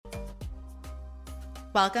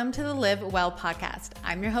Welcome to the Live Well podcast.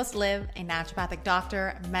 I'm your host, Liv, a naturopathic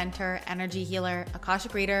doctor, mentor, energy healer,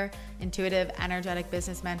 Akashic reader, intuitive, energetic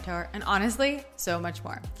business mentor, and honestly, so much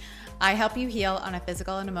more. I help you heal on a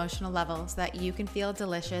physical and emotional level so that you can feel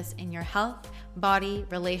delicious in your health, body,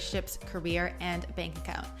 relationships, career, and bank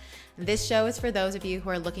account. This show is for those of you who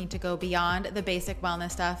are looking to go beyond the basic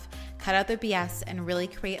wellness stuff, cut out the BS, and really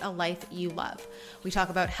create a life you love. We talk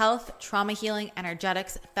about health, trauma healing,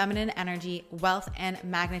 energetics, feminine energy, wealth, and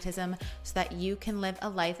magnetism so that you can live a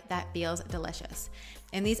life that feels delicious.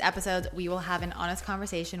 In these episodes, we will have an honest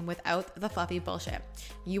conversation without the fluffy bullshit.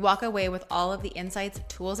 You walk away with all of the insights,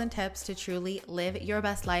 tools, and tips to truly live your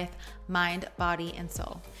best life, mind, body, and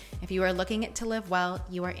soul. If you are looking to live well,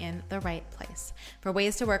 you are in the right place. For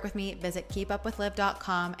ways to work with me, visit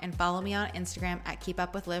keepupwithliv.com and follow me on Instagram at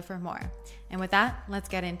keepupwithliv for more. And with that, let's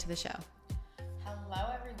get into the show.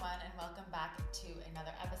 Hello, everyone, and welcome back to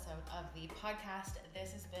another episode of the podcast.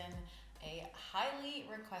 This has been a highly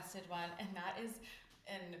requested one, and that is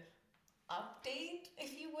an update,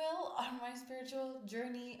 if you will, on my spiritual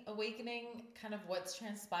journey, awakening, kind of what's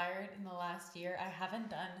transpired in the last year. I haven't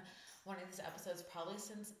done one of these episodes probably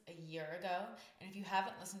since a year ago. And if you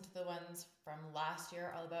haven't listened to the ones from last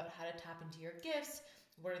year, all about how to tap into your gifts,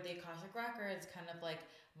 what are the Akashic records, kind of like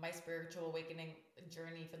my spiritual awakening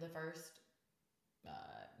journey for the first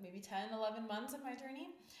maybe 10, 11 months of my journey,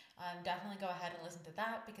 definitely go ahead and listen to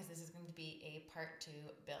that because this is going to be a part 2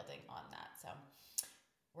 building on that. So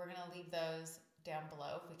we're going to leave those down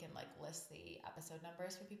below if we can list the episode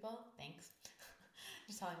numbers for people. Thanks.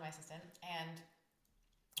 Just telling my assistant. And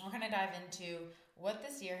we're going to dive into what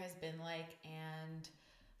this year has been like and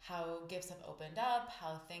how gifts have opened up,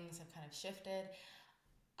 how things have kind of shifted.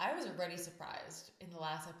 I was already surprised in the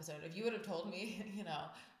last episode. If you would have told me,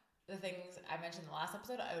 the things I mentioned in the last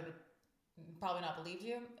episode, I would have probably not believed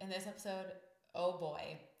you. In this episode, oh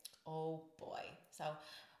boy. So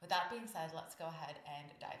with that being said, let's go ahead and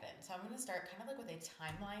dive in. So I'm going to start kind of with a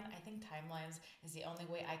timeline. I think timelines is the only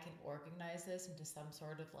way I can organize this into some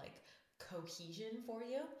sort of cohesion for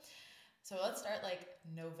you. So let's start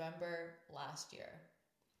November last year.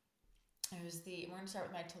 We're going to start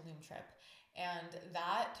with my Tulum trip. And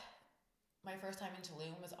that, my first time in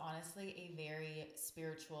Tulum, was honestly a very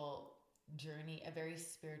spiritual journey, a very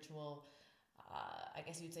spiritual, I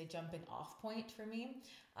guess you'd say, jumping off point for me.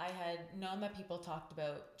 I had known that people talked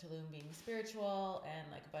about Tulum being spiritual and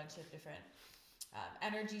a bunch of different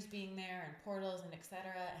energies being there and portals and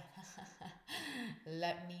etc.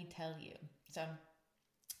 Let me tell you. So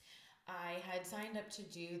I had signed up to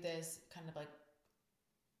do this kind of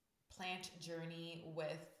plant journey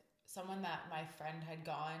with someone that my friend had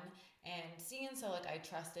gone and seen, so I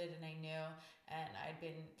trusted and I knew, and I'd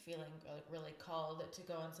been feeling really called to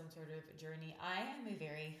go on some sort of journey. I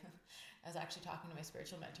was actually talking to my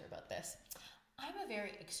spiritual mentor about this. I'm a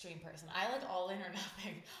very extreme person. I all in or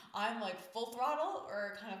nothing. I'm full throttle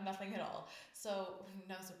or kind of nothing at all. So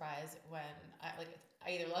no surprise when I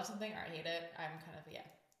either love something or I hate it. I'm kind of, yeah.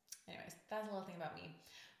 Anyways, that's a little thing about me.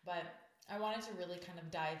 But I wanted to really kind of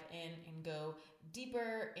dive in and go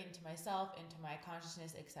deeper into myself, into my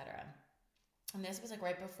consciousness, etc. And this was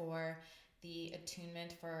right before the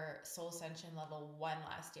attunement for Soul Ascension level 1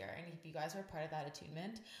 last year. And if you guys were part of that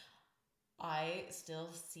attunement, I still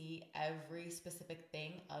see every specific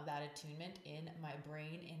thing of that attunement in my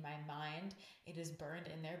brain, in my mind. It is burned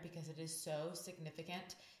in there because it is so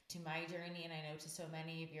significant to my journey, and I know to so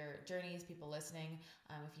many of your journeys, people listening.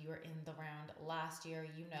 If you were in the round last year,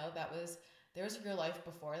 there was your life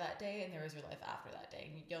before that day and there was your life after that day.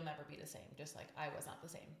 And you'll never be the same, just like I was not the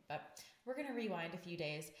same. But we're going to rewind a few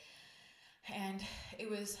days. And it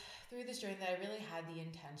was through this journey that I really had the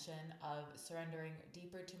intention of surrendering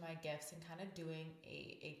deeper to my gifts and kind of doing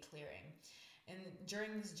a clearing. And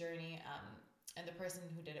during this journey, and the person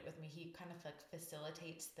who did it with me, he kind of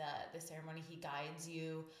facilitates the ceremony. He guides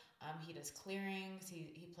you. He does clearings.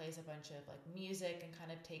 He plays a bunch of music and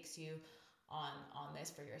kind of takes you on this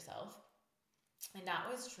for yourself. And that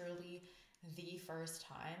was truly the first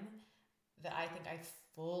time that I think I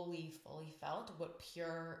fully felt what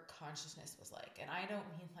pure consciousness was like. And I don't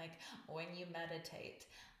mean when you meditate.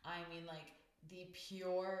 I mean the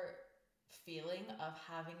pure feeling of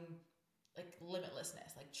having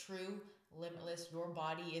limitlessness, true limitless. Your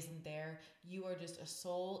body isn't there. You are just a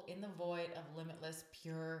soul in the void of limitless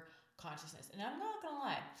pure consciousness. And I'm not gonna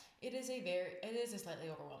lie, it is a slightly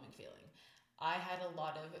overwhelming feeling. I had a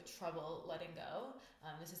lot of trouble letting go.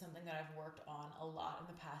 This is something that I've worked on a lot in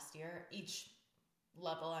the past year. Each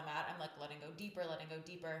level I'm at, I'm letting go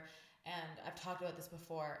deeper. And I've talked about this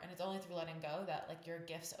before, and it's only through letting go that your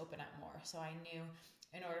gifts open up more. So I knew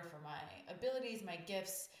in order for my abilities, my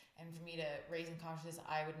gifts, and for me to raise in consciousness,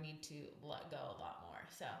 I would need to let go a lot more.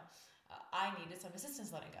 So I needed some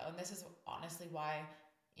assistance letting go. And this is honestly why,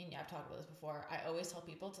 and I've talked about this before, I always tell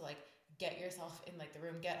people to like get yourself in like the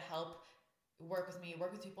room, get help, work with me,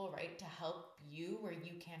 work with people, right, to help you where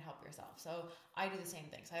you can't help yourself. So I do the same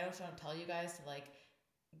thing. So I don't tell you guys to like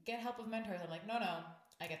get help with mentors. I'm like, no,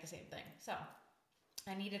 I get the same thing. So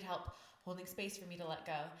I needed help holding space for me to let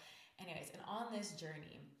go. Anyways, and on this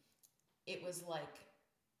journey, it was like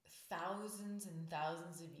thousands and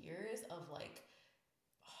thousands of years of like,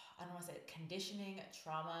 I don't want to say conditioning,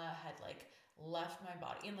 trauma had like left my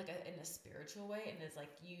body in like in a spiritual way, and it's like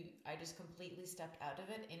I just completely stepped out of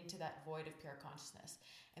it into that void of pure consciousness.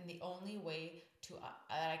 And the only way to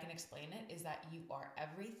that I can explain it is that you are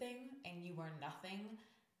everything and you are nothing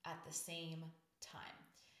at the same time.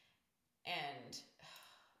 And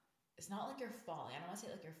it's not like you're falling. I don't want to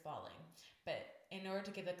say like you're falling, but in order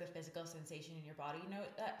to give like the physical sensation in your body, you know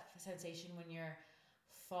that sensation when you're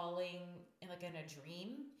falling in like in a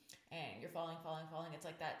dream and you're falling, it's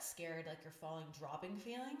like that scared, like you're falling, dropping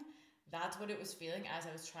feeling. That's what it was feeling as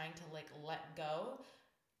I was trying to like let go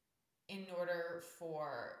in order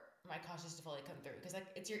for my consciousness to fully come through, because like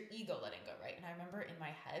it's your ego letting go, right? And I remember in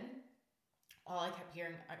my head, all I kept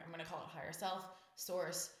hearing, I'm going to call it higher self,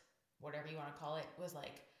 source, whatever you want to call it, was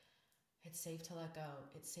like, it's safe to let go.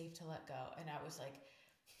 It's safe to let go. And I was like,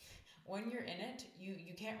 when you're in it,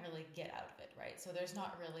 you can't really get out of it, right? So there's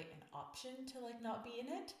not really an option to like not be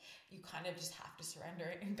in it. You kind of just have to surrender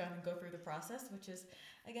it and kind of go through the process, which is,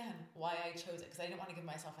 again, why I chose it, because I didn't want to give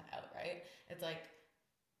myself an out, right? It's like,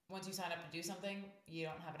 once you sign up to do something, you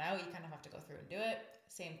don't have an out. You kind of have to go through and do it.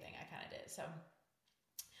 Same thing I kind of did. So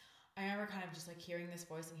I remember kind of just like hearing this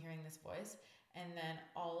voice. And then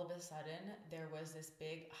all of a sudden there was this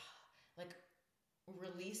big like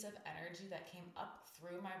release of energy that came up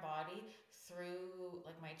through my body, through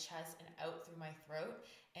like my chest and out through my throat.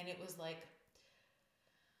 And it was like,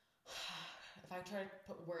 if I try to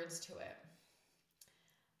put words to it,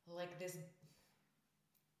 like this,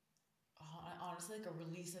 honestly, like a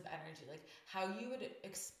release of energy, like how you would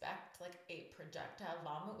expect like a projectile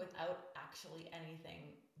vomit without actually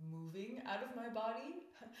anything moving out of my body,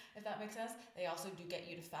 if that makes sense. They also do get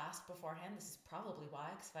you to fast beforehand. This is probably why,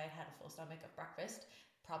 because if I had had a full stomach of breakfast,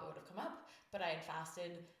 probably would have come up. But I had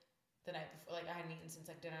fasted the night before, like I hadn't eaten since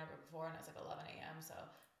like dinner before, and it was like 11 a.m. so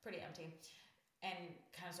pretty empty. And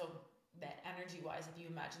kind of, so that energy wise, if you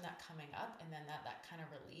imagine that coming up and then that kind of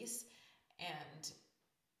release, and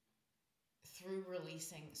through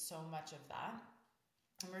releasing so much of that,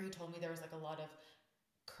 I remember he told me there was like a lot of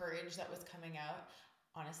courage that was coming out.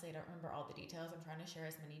 Honestly, I don't remember all the details. I'm trying to share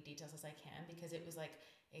as many details as I can, because it was like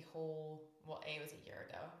a whole, well, A, it was a year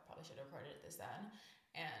ago. Probably should have recorded this then.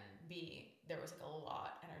 And B, there was like a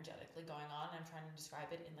lot energetically going on. And I'm trying to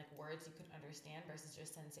describe it in like words you could understand versus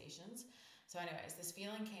just sensations. So anyways, this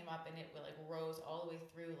feeling came up and it like rose all the way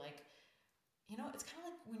through, like, you know, it's kind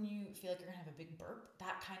of like when you feel like you're gonna have a big burp,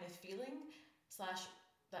 that kind of feeling, slash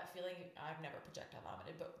that feeling, I've never projectile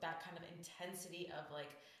vomited, but that kind of intensity of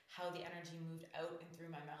like how the energy moved out and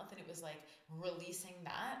through my mouth. And it was like releasing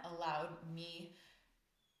that allowed me,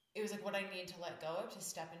 it was like what I needed to let go of to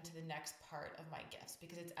step into the next part of my gifts,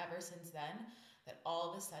 because it's ever since then that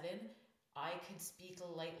all of a sudden I could speak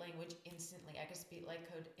light language instantly. I could speak light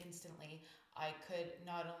code instantly. I could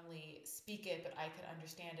not only speak it, but I could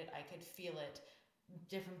understand it. I could feel it.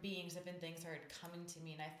 Different beings, different things started coming to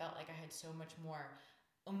me, and I felt like I had so much more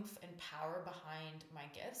oomph and power behind my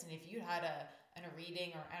gifts. And if you had a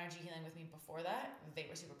reading or energy healing with me before that, they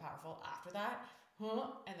were super powerful. After that,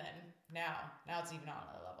 and then now it's even on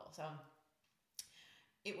another level. So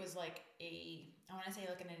it was like I want to say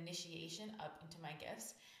like an initiation up into my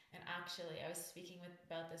gifts. And actually, I was speaking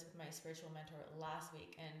about this with my spiritual mentor last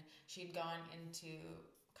week, and she'd gone into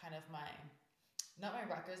kind of my, not my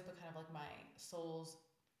records, but kind of like my soul's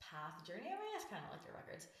path journey. I mean, it's kind of like your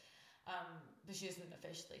records. But she doesn't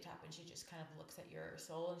officially tap in. She just kind of looks at your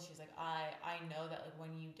soul, and she's like, I know that like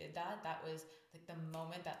when you did that, that was like the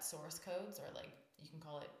moment that source codes, or like you can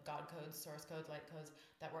call it God codes, source codes, light codes,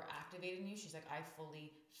 that were activated in you. She's like, I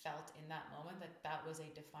fully felt in that moment that was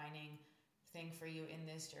a defining thing for you in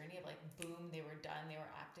this journey of like, boom, they were done, they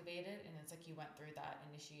were activated. And it's like you went through that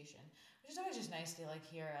initiation, which is always just nice to like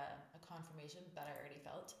hear a confirmation that I already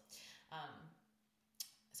felt.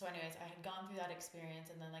 So anyways, I had gone through that experience,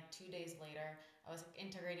 and then like 2 days later, I was like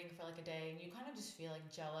integrating for like a day, and you kind of just feel like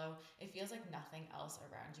jello. It feels like nothing else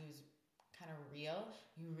around you is kind of real.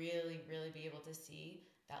 You really, really be able to see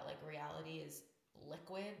that like reality is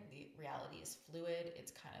liquid. The reality is fluid.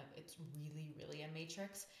 It's really, really a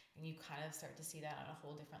matrix. And you kind of start to see that on a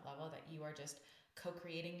whole different level, that you are just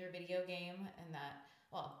co-creating your video game, and that,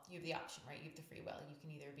 well, you have the option, right? You have the free will. You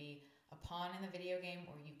can either be a pawn in the video game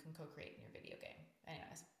or you can co-create in your video game.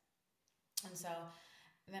 Anyways. And so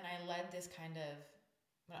then I led this backtracking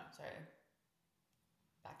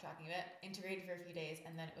a bit, integrated for a few days,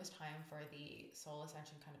 and then it was time for the soul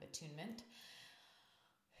ascension kind of attunement.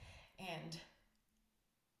 And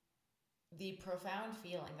the profound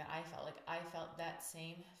feeling that I felt that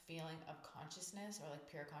same feeling of consciousness, or like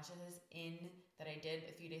pure consciousness that I did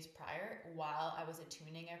a few days prior, while I was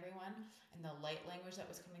attuning everyone, and the light language that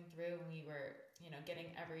was coming through, and we were,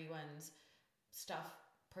 getting everyone's stuff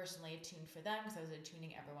personally attuned for them, because I was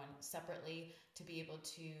attuning everyone separately to be able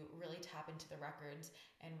to really tap into the records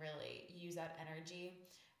and really use that energy.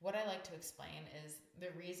 What I like to explain is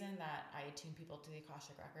the reason that I attune people to the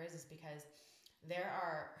Akashic records is because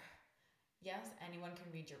yes, anyone can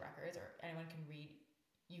read your records, or anyone can read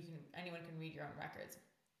your own records.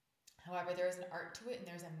 However, there is an art to it and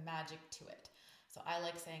there's a magic to it. So I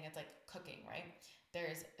like saying it's like cooking, right?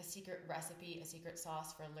 There's a secret recipe, a secret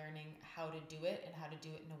sauce for learning how to do it, and how to do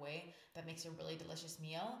it in a way that makes a really delicious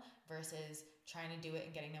meal versus trying to do it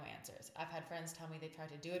and getting no answers. I've had friends tell me they tried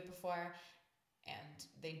to do it before and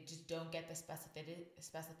they just don't get the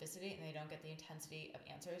specificity, and they don't get the intensity of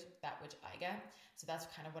answers, that which I get. So that's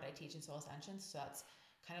kind of what I teach in Soul Ascension. So that's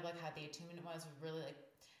kind of like how the attunement was really like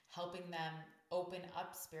helping them open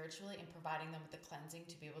up spiritually and providing them with the cleansing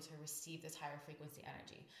to be able to receive this higher frequency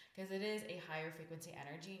energy, because it is a higher frequency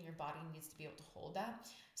energy and your body needs to be able to hold that.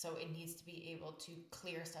 So it needs to be able to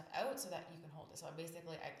clear stuff out so that you can hold it. So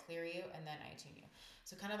basically I clear you and then I attune you.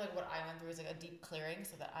 So kind of like what I went through is like a deep clearing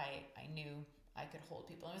so that I knew I could hold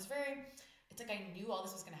people. And it's like I knew all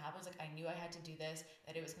this was going to happen. It's like I knew I had to do this,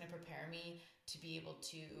 that it was going to prepare me to be able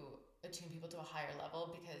to attune people to a higher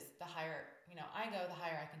level, because the higher, I go, the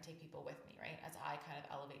higher I can take people with me, right? As I kind of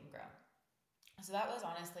elevate and grow. So that was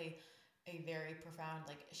honestly a very profound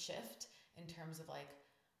like shift in terms of like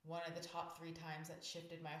one of the top 3 times that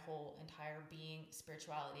shifted my whole entire being,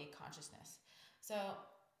 spirituality, consciousness. So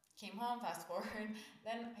came home, fast forward,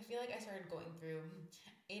 then I feel like I started going through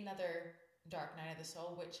another dark night of the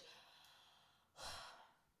soul, which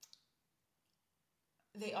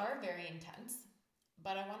they are very intense,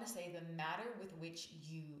 but I want to say the matter with which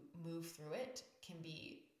you move through it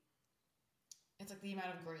it's like the amount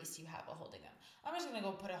of grace you have while holding them. I'm just going to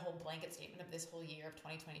go put a whole blanket statement of this whole year of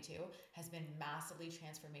 2022 has been massively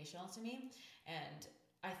transformational to me. And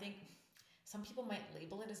I think some people might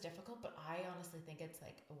label it as difficult, but I honestly think it's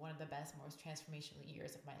like one of the best, most transformational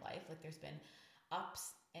years of my life. Like there's been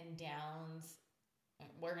ups and downs.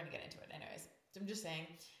 We're going to get into it anyways. So I'm just saying,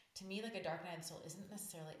 to me, like a dark night of the soul isn't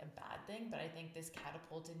necessarily a bad thing, but I think this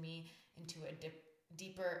catapulted me into a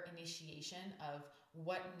deeper initiation of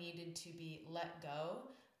what needed to be let go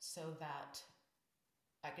so that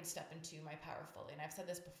I could step into my power fully. And I've said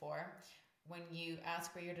this before, when you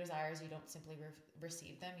ask for your desires, you don't simply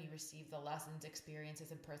receive them. You receive the lessons,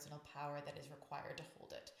 experiences, and personal power that is required to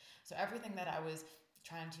hold it. So everything that I was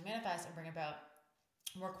trying to manifest and bring about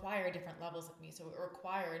required different levels of me. So it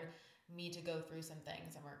required me to go through some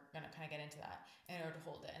things, and we're going to kind of get into that in order to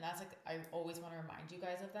hold it. And that's like, I always want to remind you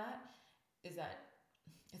guys of that, is that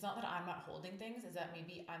it's not that I'm not holding things, is that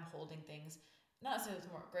maybe I'm holding things, not necessarily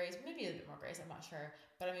with more grace, maybe a bit more grace, I'm not sure,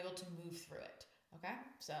 but I'm able to move through it. Okay.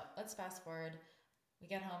 So let's fast forward. We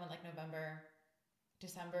get home in like November,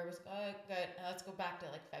 December was good. And let's go back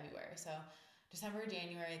to like February. So December,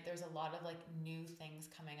 January, there's a lot of like new things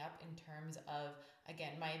coming up in terms of,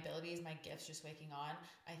 again, my abilities, my gifts just waking on.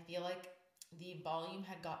 I feel like the volume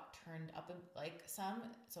had got turned up like some,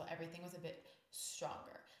 so everything was a bit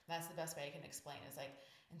stronger. That's the best way I can explain, is like,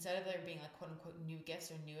 instead of there being like quote unquote new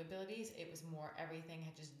gifts or new abilities, it was more, everything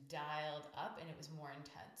had just dialed up and it was more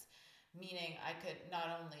intense. Meaning I could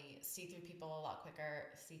not only see through people a lot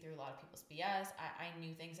quicker, see through a lot of people's BS, I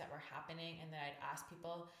knew things that were happening, and then I'd ask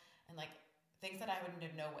people, and like things that I would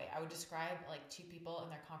no way. I would describe like 2 people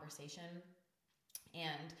in their conversation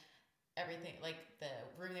and everything, like the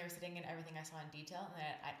room they were sitting in, everything I saw in detail, and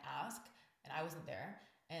then I'd ask, and I wasn't there,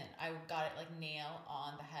 and I got it like nail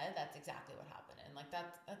on the head. That's exactly what happened. And like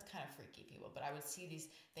that's kind of freaky, people. But I would see these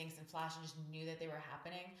things in flash and just knew that they were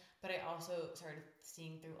happening. But I also started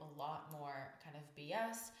seeing through a lot more kind of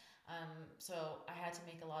BS. So I had to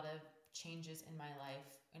make a lot of changes in my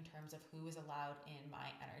life in terms of who was allowed in my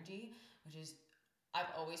energy, which is,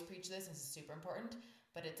 I've always preached this, and this is super important,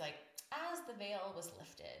 but it's like, as the veil was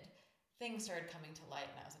lifted, things started coming to light,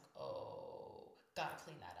 and I was like, oh, gotta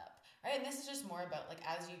clean that up, right? And this is just more about like,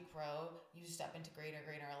 as you grow, you step into greater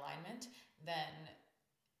alignment, then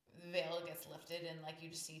the veil gets lifted and like you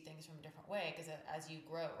just see things from a different way, because as you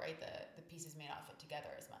grow, right, the pieces may not fit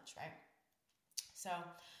together as much, right? So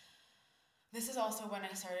this is also when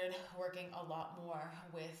I started working a lot more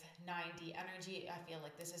with 9D energy. I feel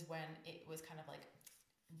like this is when it was kind of like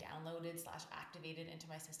downloaded / activated into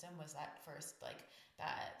my system, was that first, like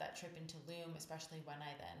that trip into Loom, especially when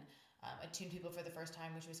I then attuned people for the first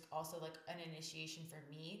time, which was also like an initiation for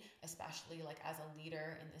me, especially like as a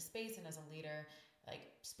leader in this space and as a leader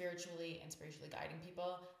like spiritually guiding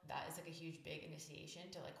people. That is like a huge big initiation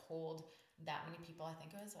to like hold that many people. I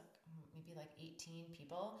think it was like maybe like 18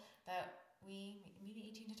 people that maybe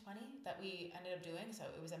 18 to 20 that we ended up doing. So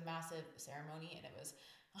it was a massive ceremony, and I was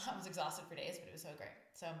exhausted for days, but it was so great.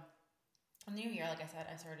 So in the new year, like I said,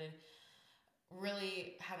 I started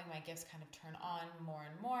really having my gifts kind of turn on more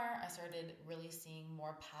and more. I started really seeing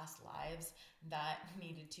more past lives that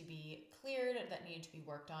needed to be cleared, that needed to be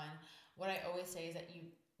worked on. What I always say is that you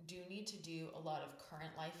do need to do a lot of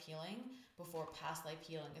current life healing before past life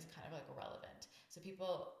healing is kind of like irrelevant. So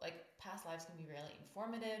people, like, past lives can be really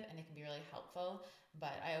informative and it can be really helpful,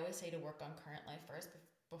 but I always say to work on current life first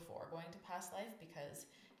before going to past life, because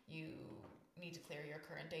you need to clear your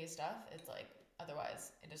current day stuff. It's like,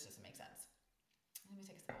 otherwise it just doesn't make sense. Let me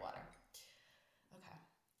take a sip of water. Okay.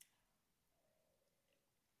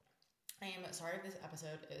 I am sorry if this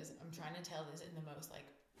episode is, I'm trying to tell this in the most like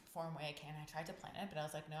form way I can. I tried to plan it, but I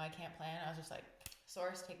was like, no, I can't plan. I was just like,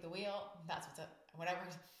 source, take the wheel. That's what's up. Whatever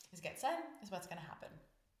is get said is what's going to happen.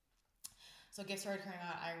 So gifts started coming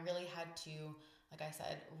out. I really had to, like I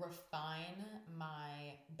said, refine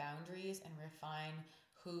my boundaries and refine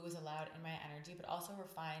who was allowed in my energy, but also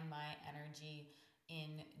refine my energy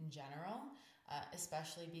in general,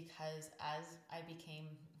 especially because as I became,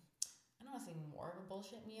 I don't want to say more of a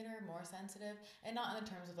bullshit meter, more sensitive, and not in the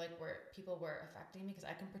terms of like where people were affecting me, because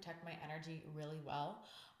I can protect my energy really well.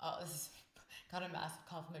 Got a massive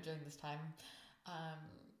compliment during this time.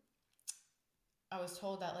 I was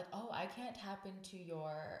told that like, oh, I can't tap into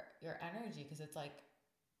your energy because it's like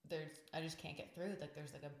I just can't get through. Like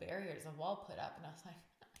there's like a barrier, there's a wall put up, and I was like,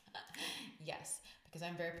 yes, because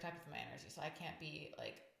I'm very protective of my energy, so I can't be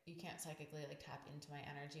like, you can't psychically like tap into my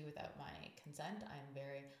energy without my consent.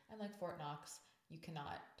 I'm like Fort Knox. You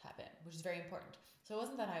cannot tap in, which is very important. So it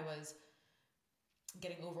wasn't that I was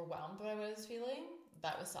getting overwhelmed by what I was feeling.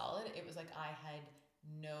 That was solid. It was like I had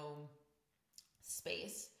no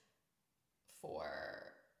space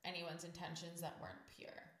for anyone's intentions that weren't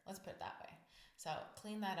pure. Let's put it that way. So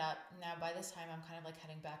clean that up. Now by this time I'm kind of like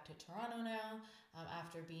heading back to Toronto now,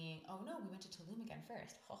 after being, oh no, we went to Tulum again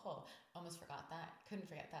first. Almost forgot that. Couldn't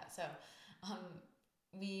forget that. So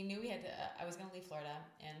we knew we had to, I was going to leave Florida,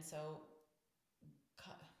 and so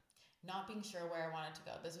not being sure where I wanted to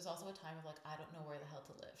go. This was also a time of like, I don't know where the hell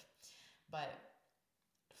to live. But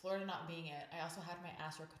Florida not being it, I also had my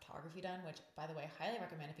astrocartography done, which, by the way, I highly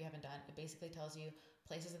recommend if you haven't done. It basically tells you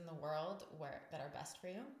places in the world that are best for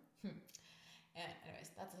you. And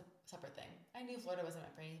anyways, that's a separate thing. I knew Florida wasn't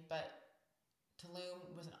meant for me, but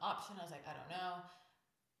Tulum was an option. I was like, I don't know.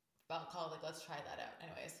 Felt called, like, let's try that out.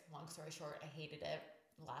 Anyways, long story short, I hated it.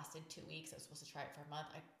 It lasted 2 weeks. I was supposed to try it for a month.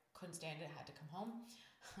 I couldn't stand it. I had to come home.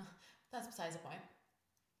 That's besides the point.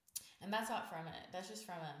 And that's not from it. That's just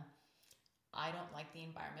from I don't like the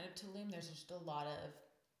environment of Tulum. There's just a lot of,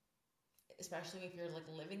 especially if you're like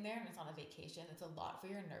living there and it's on a vacation, it's a lot for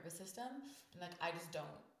your nervous system. And like, I just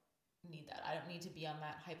don't need that. I don't need to be on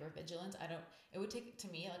that hypervigilance. It would take,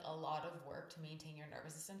 to me, like a lot of work to maintain your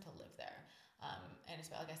nervous system to live there. And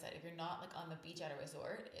it's like I said, if you're not like on the beach at a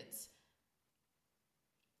resort,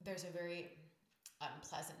 there's a very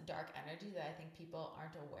unpleasant, dark energy that I think people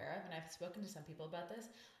aren't aware of. And I've spoken to some people about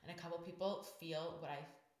this, and a couple of people feel what I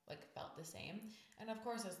felt the same. And of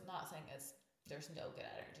course, it's not saying there's no good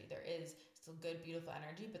energy. There is still good, beautiful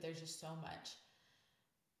energy, but there's just so much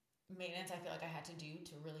maintenance I feel like I had to do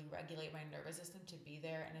to really regulate my nervous system to be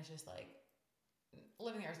there. And it's just like,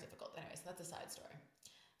 living there is difficult. Anyways, that's a side story.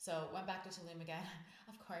 So went back to Tulum again.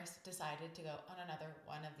 Of course, decided to go on another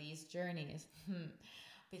one of these journeys.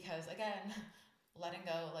 Because again, letting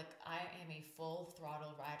go, like I am a full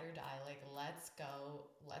throttle ride or die. Like, let's go,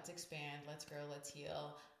 let's expand, let's grow, let's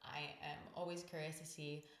heal. I am always curious to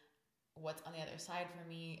see what's on the other side for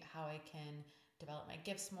me, how I can develop my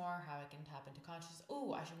gifts more, how I can tap into consciousness.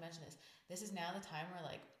 Oh, I should mention this. This is now the time where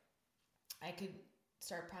like I could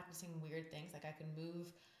start practicing weird things. Like I can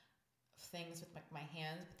move things with my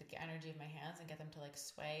hands, with the energy of my hands, and get them to like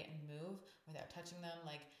sway and move without touching them.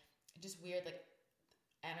 Like just weird, like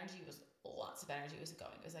energy was, lots of energy was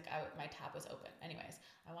going. It was like my tap was open. Anyways,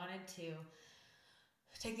 I wanted to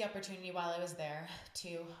take the opportunity while I was there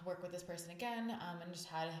to work with this person again, and just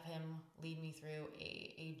have him lead me through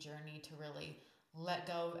a journey to really let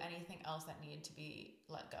go of anything else that needed to be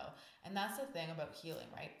let go. And that's the thing about healing,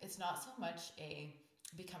 right? It's not so much a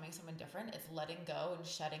becoming someone different, it's letting go and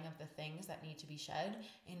shedding of the things that need to be shed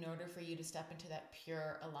in order for you to step into that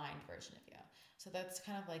pure aligned version of you. So that's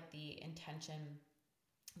kind of like the intention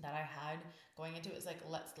that I had going into it. Was like,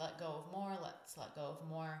 let's let go of more, let's let go of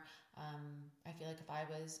more. I feel like if I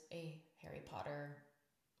was a Harry Potter,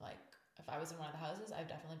 like if I was in one of the houses, I'd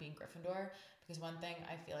definitely be in Gryffindor, because one thing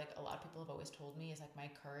I feel like a lot of people have always told me is like my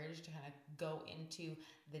courage to kind of go into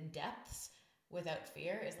the depths without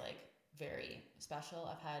fear is like very special.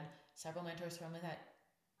 I've had several mentors tell me that.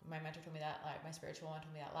 My mentor told me that, like my spiritual one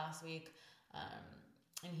told me that last week.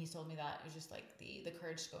 And he's told me that it was just like the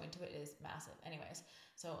courage to go into it is massive. Anyways,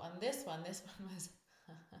 so on this one was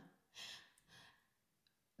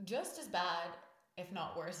just as bad, if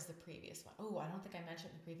not worse, as the previous one. Oh, I don't think I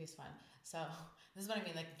mentioned the previous one. So this is what I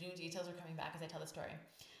mean. Like, new details are coming back as I tell the story.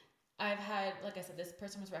 I've had, like I said, this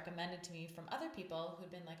person was recommended to me from other people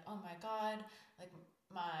who'd been like, oh my God, like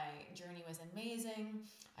my journey was amazing.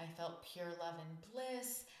 I felt pure love and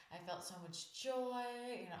bliss. I felt so much joy.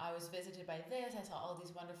 You know, I was visited by this. I saw all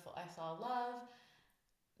these wonderful, I saw love.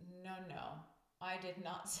 No, I did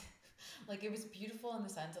not. Like, it was beautiful in the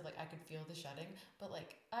sense of like, I could feel the shedding, but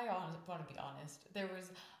like, I want to be honest.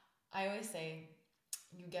 I always say,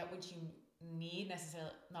 you get what you need,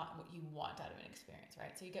 necessarily not what you want out of an experience,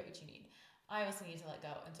 right? So you get what you need. I also need to let go.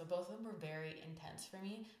 And so both of them were very intense for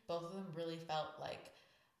me. Both of them really felt like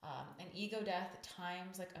an ego death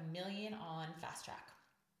times like a million on fast track.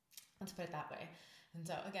 Let's put it that way. And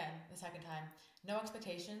so again, the second time, no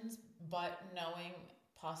expectations, but knowing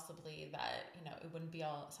possibly that, you know, it wouldn't be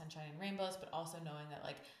all sunshine and rainbows, but also knowing that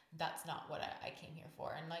like, that's not what I came here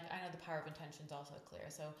for. And like, I know the power of intention is also clear.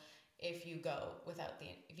 So if you go with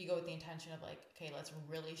the intention of like, okay, let's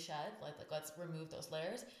really shed, like let's remove those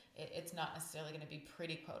layers, it's not necessarily going to be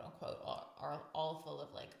pretty, quote unquote, or all full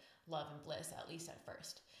of like love and bliss, at least at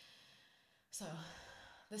first. So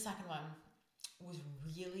the second one was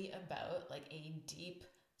really about like a deep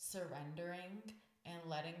surrendering and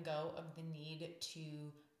letting go of the need to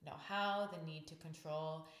know how, the need to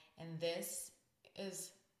control. And this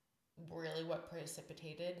is really what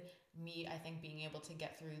precipitated me, I think, being able to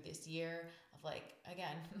get through this year of like,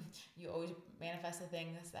 again, you always manifest the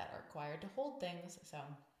things that are required to hold things. So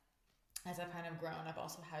as I've kind of grown, I've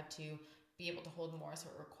also had to be able to hold more, so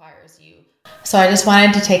it requires you. So I just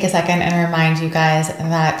wanted to take a second and remind you guys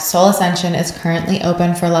that Soul Ascension is currently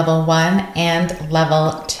open for level 1 and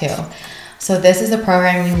level 2. So this is a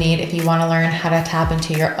program you need if you want to learn how to tap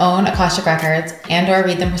into your own Akashic records and or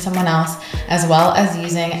read them for someone else, as well as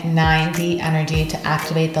using 9D energy to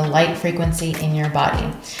activate the light frequency in your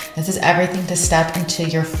body. This is everything to step into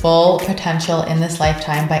your full potential in this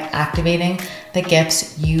lifetime by activating the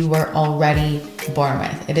gifts you were already born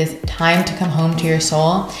with. It is time to come home to your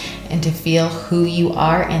soul and to feel who you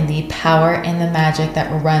are and the power and the magic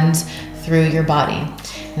that runs through your body.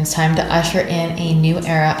 And it's time to usher in a new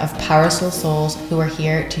era of powerful souls who are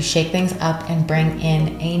here to shake things up and bring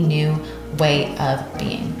in a new way of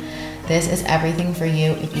being. This is everything for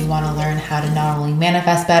you if you want to learn how to not only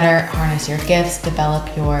manifest better, harness your gifts,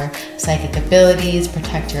 develop your psychic abilities,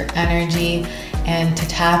 protect your energy, and to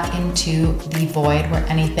tap into the void where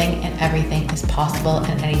anything and everything is possible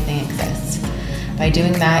and anything exists. By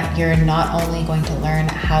doing that, you're not only going to learn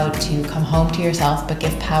how to come home to yourself, but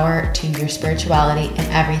give power to your spirituality and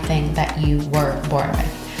everything that you were born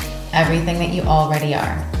with, everything that you already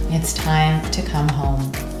are. It's time to come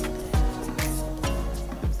home.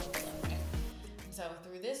 So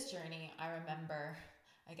through this journey, I remember,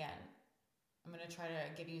 again, I'm going to try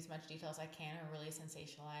to give you as much detail as I can and really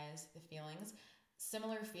sensationalize the feelings.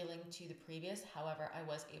 Similar feeling to the previous, however, I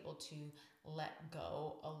was able to let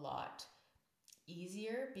go a lot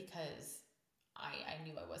easier because I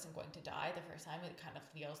knew I wasn't going to die the first time. It kind of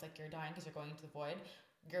feels like you're dying because you're going into the void.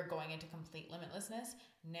 You're going into complete limitlessness.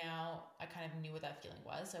 Now I kind of knew what that feeling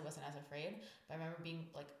was, so I wasn't as afraid. But I remember being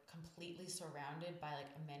like completely surrounded by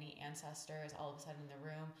like many ancestors all of a sudden in the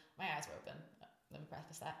room. My eyes were open. Let me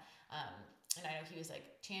preface that. And I know he was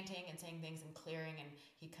like chanting and saying things and clearing, and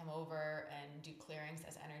he'd come over and do clearings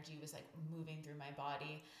as energy was like moving through my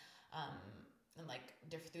body. And like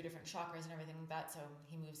through different chakras and everything like that. So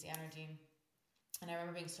he moves the energy. And I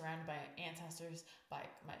remember being surrounded by ancestors, by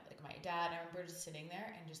my dad. And I remember just sitting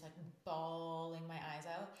there and just like bawling my eyes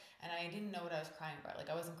out. And I didn't know what I was crying about. Like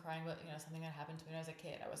I wasn't crying about, something that happened to me when I was a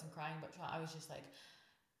kid. I wasn't crying about, I was just like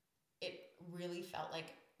it really felt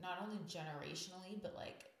like not only generationally, but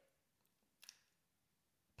like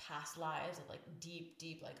past lives of like deep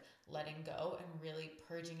like letting go and really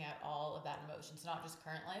purging out all of that emotions, not just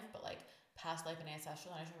current life, but like past life and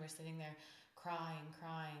ancestral. And I just remember sitting there crying,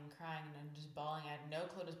 and then just bawling. I had no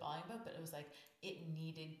clue what I was bawling about, but it was like it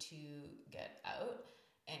needed to get out.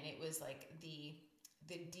 And it was like the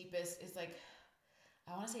deepest is like,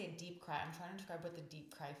 I want to say a deep cry. I'm trying to describe what the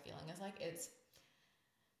deep cry feeling is like. It's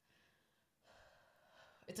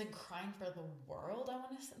like crying for the world. I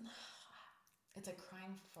want to say it's like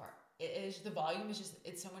crying for it is, the volume is just,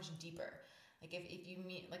 it's so much deeper. Like if you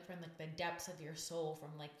meet like from like the depths of your soul,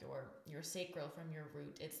 from like your sacral, from your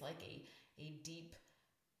root, it's like a deep,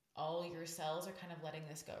 all your cells are kind of letting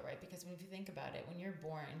this go, right? Because when, if you think about it, when you're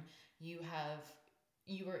born, you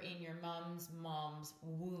were in your mom's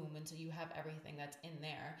womb, and so you have everything that's in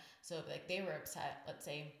there. So like they were upset, let's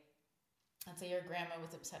say your grandma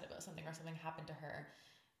was upset about something, or something happened to her.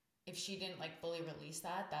 If she didn't like fully release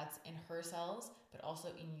that, that's in her cells, but also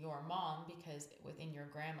in your mom, because within your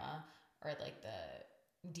grandma, or like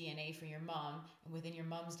the DNA for your mom, and within your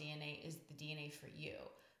mom's DNA is the DNA for you.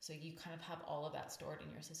 So you kind of have all of that stored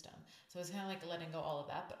in your system. So it's kind of like letting go all of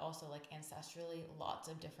that, but also like ancestrally, lots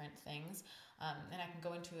of different things. And I can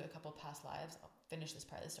go into a couple past lives. I'll finish this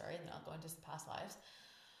part of the story and then I'll go into some past lives.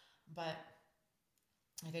 But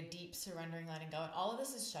like a deep surrendering, letting go, and all of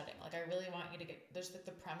this is shutting. Like I really want you to get, there's like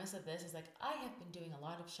the premise of this is like, I have been doing a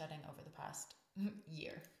lot of shutting over the past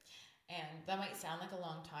year. And that might sound like a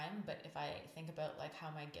long time, but if I think about like how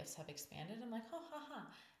my gifts have expanded, I'm like,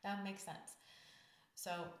 that makes sense.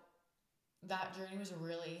 So that journey was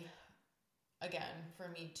really, again, for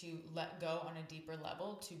me to let go on a deeper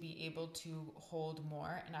level, to be able to hold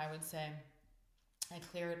more. And I would say I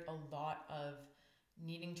cleared a lot of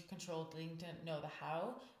needing to control, needing to know the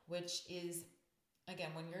how, which is, again,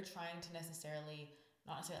 when you're trying to necessarily,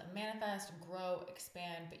 not necessarily manifest, grow,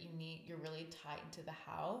 expand, but you're really tied to the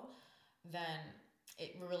how, then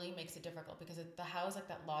it really makes it difficult, because the how is like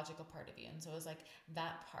that logical part of you. And so it was like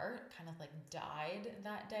that part kind of like died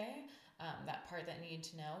that day, that part that needed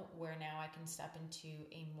to know, where now I can step into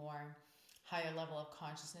a more higher level of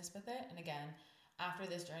consciousness with it. And again, after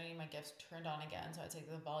this journey, my gifts turned on again. So I'd say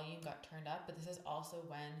the volume got turned up, but this is also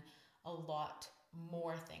when a lot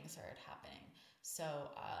more things started happening. So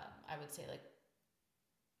I would say like,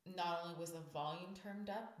 not only was the volume turned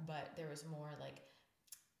up, but there was more like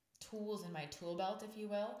tools in my tool belt, if you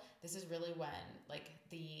will. This is really when like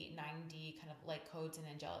the 9D kind of light codes and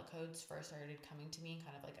angelic codes first started coming to me,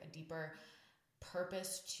 kind of like a deeper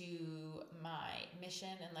purpose to my mission.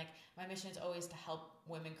 And like my mission is always to help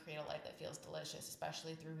women create a life that feels delicious,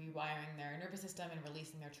 especially through rewiring their nervous system and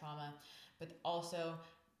releasing their trauma. But also,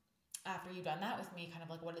 after you've done that with me, kind of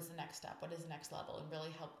like, what is the next step? What is the next level? And really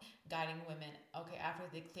help guiding women. Okay, after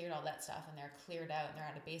they cleared all that stuff and they're cleared out and they're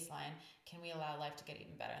at a baseline, can we allow life to get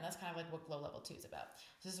even better? And that's kind of like what Glow Level 2 is about.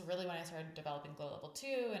 So this is really when I started developing Glow Level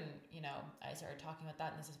 2, and I started talking about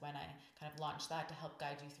that, and this is when I kind of launched that to help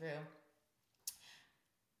guide you through.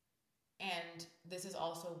 And this is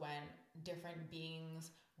also when different beings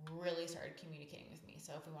really started communicating with me.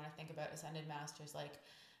 So if we want to think about ascended masters like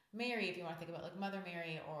Mary, if you want to think about like Mother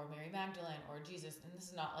Mary or Mary Magdalene or Jesus, and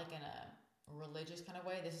this is not like in a religious kind of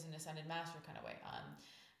way, this is an ascended master kind of way.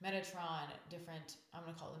 Metatron, different, I'm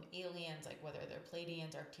going to call them aliens, like whether they're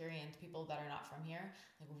Pleiadians, Arcturians, people that are not from here,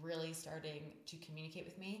 like really starting to communicate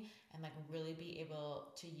with me, and like really be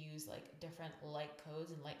able to use like different light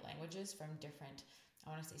codes and light languages from different, I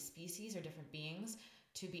want to say species or different beings,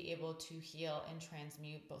 to be able to heal and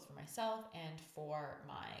transmute both for myself and for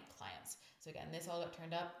my clients. So again, this all got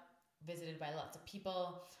turned up, visited by lots of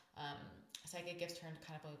people. Psychic gifts turned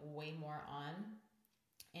kind of like way more on.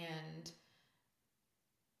 And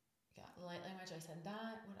yeah, light language, I said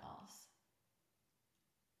that. What else?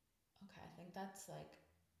 Okay, I think that's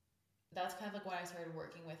kind of like what I started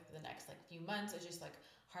working with for the next like few months. Is just like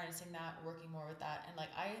harnessing that, working more with that. And like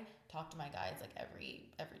I talk to my guides like every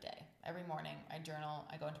day. Every morning I journal,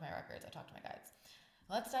 I go into my records, I talk to my guides.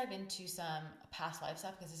 Let's dive into some past life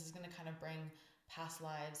stuff, because this is going to kind of bring past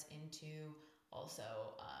lives into also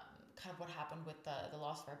kind of what happened with the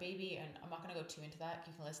loss of our baby. And I'm not going to go too into that.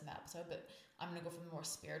 You can listen to that episode, but I'm going to go from the more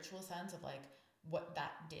spiritual sense of like what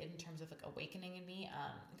that did in terms of like awakening in me,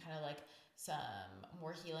 and kind of like some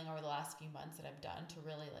more healing over the last few months that I've done to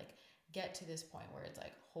really like get to this point where it's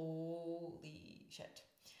like, holy shit.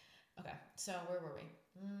 Okay, so where were we?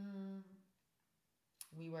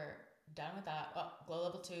 We were done with that. Oh, Glow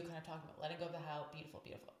Level 2, kind of talking about letting go of the how. Beautiful.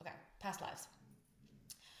 Okay, past lives.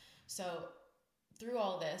 So through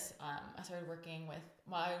all this, I started working with,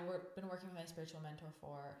 I've been working with my spiritual mentor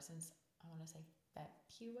since I want to say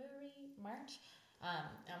February, March. Oh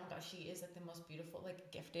my gosh, she is like the most beautiful,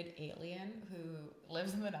 like gifted alien who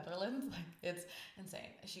lives in the Netherlands. Like it's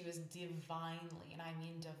insane. She was divinely, and I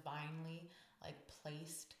mean divinely, like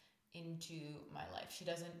placed into my life.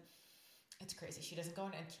 It's crazy. She doesn't have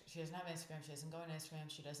Instagram. She doesn't go on Instagram.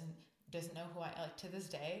 She doesn't know who like to this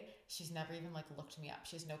day. She's never even like looked me up.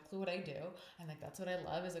 She has no clue what I do. And like, that's what I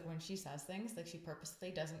love is like when she says things, like she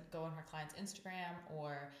purposely doesn't go on her client's Instagram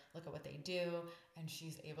or look at what they do. And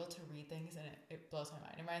she's able to read things, and it blows my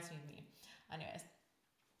mind. It reminds me of me. Anyways,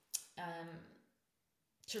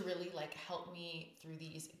 to really like help me through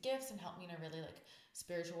these gifts and help me in a really like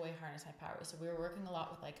spiritual way harness my power. So we were working a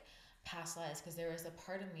lot with like past lives, because there was a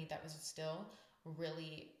part of me that was still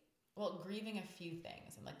really grieving a few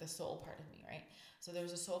things, and like the soul part of me, right? So there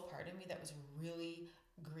was a soul part of me that was really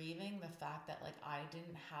grieving the fact that like I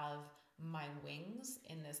didn't have my wings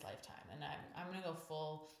in this lifetime. And I'm going to go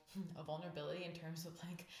full vulnerability in terms of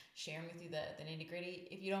like sharing with you the nitty gritty.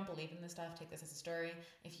 If you don't believe in this stuff, take this as a story.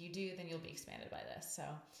 If you do, then you'll be expanded by this. So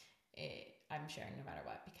I'm sharing no matter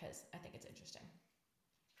what, because I think it's interesting.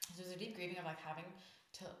 So there's a deep grieving of like having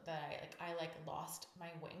I lost my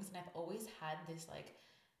wings, and I've always had this like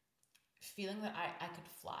feeling that I could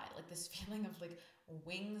fly, like this feeling of like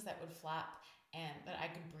wings that would flap and that I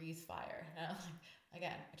could breathe fire. Now, like,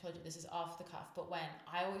 again, I told you this is off the cuff, but when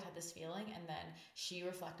I always had this feeling, and then she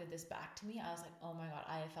reflected this back to me, I was like, oh my God,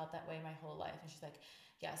 I have felt that way my whole life. And she's like,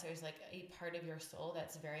 yeah, so there's like a part of your soul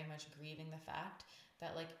that's very much grieving the fact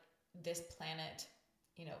that like this planet,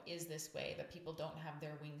 you know, is this way, that people don't have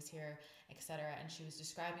their wings here, etc. And she was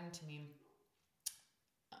describing to me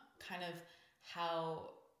kind of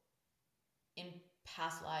how in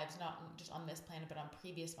past lives, not just on this planet, but on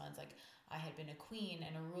previous ones, like I had been a queen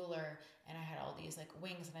and a ruler, and I had all these like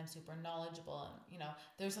wings, and I'm super knowledgeable, and you know,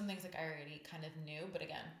 there's some things like I already kind of knew, but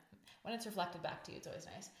again, when it's reflected back to you, it's always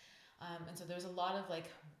nice. And so there's a lot of like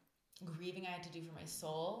grieving I had to do for my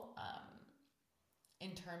soul,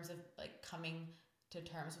 in terms of like coming to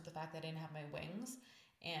terms with the fact that I didn't have my wings.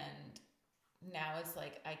 And now it's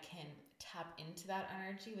like I can tap into that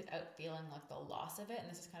energy without feeling like the loss of it. And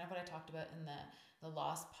this is kind of what I talked about in the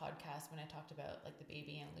loss podcast, when I talked about like the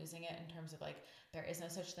baby and losing it, in terms of like there is no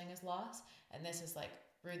such thing as loss. And this is like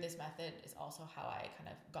through this method is also how I kind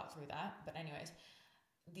of got through that. But anyways,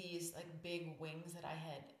 these like big wings that I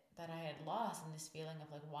had lost, and this feeling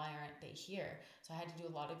of like, why aren't they here? So I had to do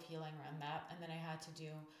a lot of healing around that. And then I had to do,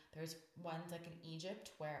 there's ones like in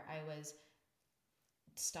Egypt where I was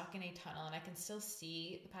stuck in a tunnel, and I can still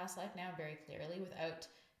see the past life now very clearly without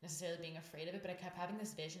necessarily being afraid of it. But I kept having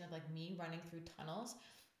this vision of like me running through tunnels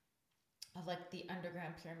of like the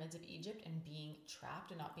underground pyramids of Egypt and being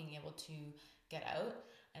trapped and not being able to get out.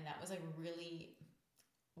 And that was like really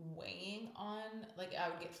weighing on, like I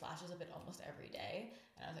would get flashes of it almost every day,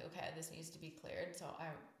 and I was like, okay, this needs to be cleared. So I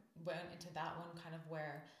went into that one kind of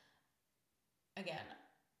where, again,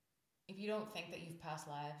 if you don't think that you've past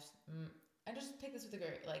lives, and just take this with a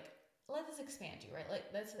grain, like let this expand you, right? Like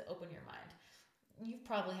let's open your mind. You've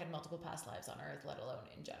probably had multiple past lives on earth, let alone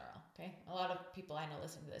in general. Okay, a lot of people I know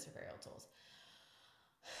listening to this are very old souls.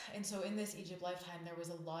 And so in this Egypt lifetime, there was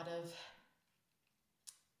a lot of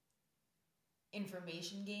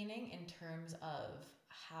information gaining in terms of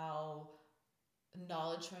how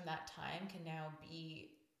knowledge from that time can now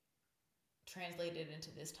be translated into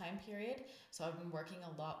this time period. So I've been working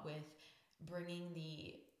a lot with bringing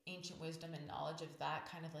the ancient wisdom and knowledge of that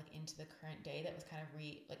kind of like into the current day, that was kind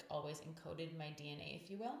of always encoded in my DNA, if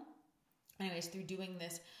you will. Anyways, through doing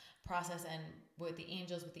this process and with the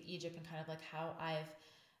angels, with the Egypt, and kind of like how I've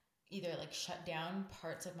either like shut down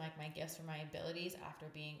parts of my gifts or my abilities after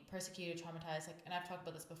being persecuted, traumatized, like, and I've talked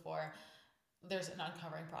about this before, there's an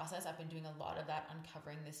uncovering process. I've been doing a lot of that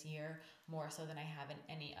uncovering this year, more so than I have in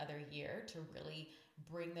any other year, to really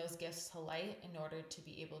bring those gifts to light in order to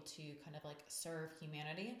be able to kind of like serve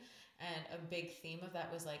humanity. And a big theme of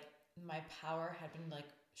that was like my power had been like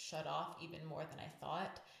shut off even more than I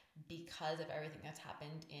thought, because of everything that's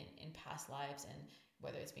happened in past lives, and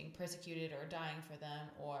whether it's being persecuted or dying for them,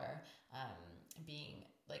 or being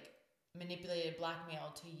like manipulated,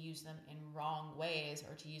 blackmailed to use them in wrong ways,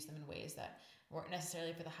 or to use them in ways that weren't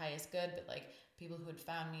necessarily for the highest good, but like people who had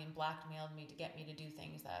found me and blackmailed me to get me to do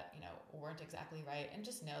things that, you know, weren't exactly right. And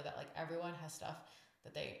just know that like everyone has stuff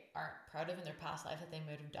that they aren't proud of in their past life that they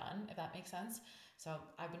might have done, if that makes sense. So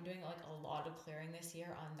I've been doing like a lot of clearing this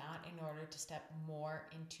year on that in order to step more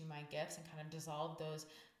into my gifts and kind of dissolve those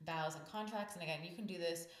vows and contracts. And again, you can do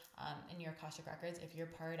this in your Akashic Records. If you're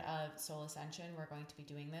part of Soul Ascension, we're going to be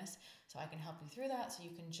doing this. So I can help you through that. So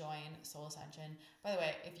you can join Soul Ascension. By the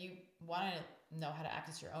way, if you want to know how to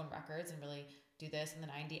access your own records and really do this in the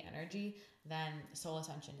 9D energy, then Soul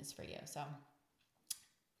Ascension is for you. So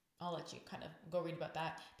I'll let you kind of go read about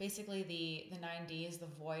that. Basically, the 9D is the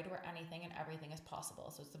void where anything and everything is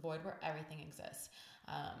possible. So it's the void where everything exists.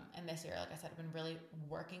 And this year, like I said, I've been really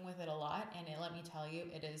working with it a lot. And let me tell you,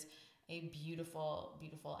 it is a beautiful,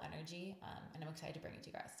 beautiful energy. And I'm excited to bring it to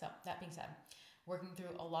you guys. So that being said, working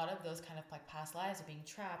through a lot of those kind of like past lives of being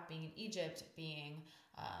trapped, being in Egypt, being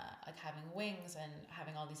like having wings and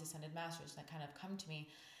having all these ascended masters that kind of come to me.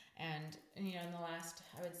 And you know, in the last,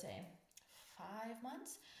 I would say, 5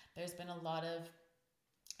 months, there's been a lot of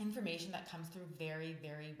information that comes through very,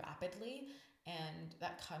 very rapidly, and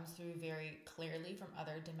that comes through very clearly from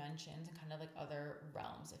other dimensions and kind of like other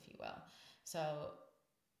realms, if you will. So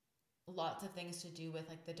lots of things to do with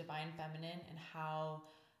like the divine feminine and how,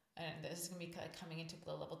 and this is going to be coming into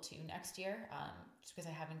Glow Level 2 next year, just because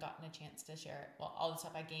I haven't gotten a chance to share it. Well, all the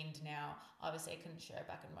stuff I gained now, obviously I couldn't share it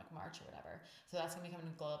back in like March or whatever. So that's going to be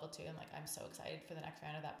coming to Glow Level 2, and like I'm so excited for the next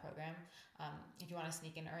round of that program. If you want to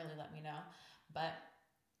sneak in early, let me know. But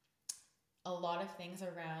a lot of things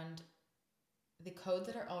around the codes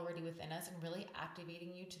that are already within us and really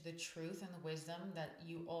activating you to the truth and the wisdom that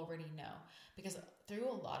you already know. Because through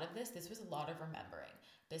a lot of this was a lot of remembering.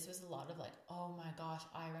 This was a lot of like, oh my gosh,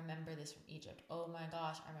 I remember this from Egypt. Oh my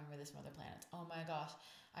gosh, I remember this from other planets. Oh my gosh,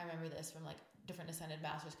 I remember this from like different ascended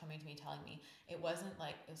masters coming to me telling me. It wasn't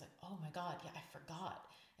like, it was like, oh my God, yeah, I forgot.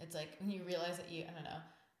 It's like when you realize that you, I don't know,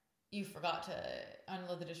 you forgot to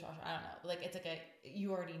unload the dishwasher. I don't know. Like it's like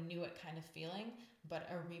you already knew it kind of feeling, but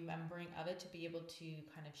a remembering of it to be able to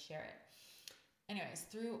kind of share it. Anyways,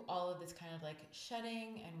 through all of this kind of like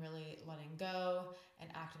shedding and really letting go and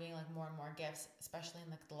activating like more and more gifts, especially in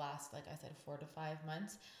like the last, like I said, 4 to 5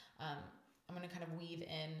 months, I'm going to kind of weave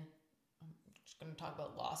in, I'm just going to talk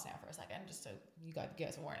about loss now for a second, just so you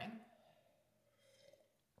guys a warning.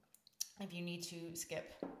 If you need to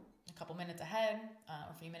skip a couple minutes ahead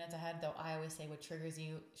or a few minutes ahead, though I always say what triggers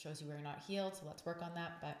you shows you where you're not healed, so let's work on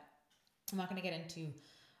that. But I'm not going to get into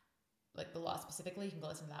like the loss specifically. You can go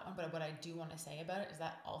listen to that one. But what I do want to say about it is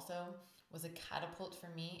that also was a catapult for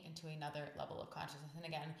me into another level of consciousness. And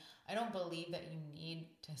again, I don't believe that you need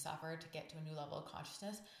to suffer to get to a new level of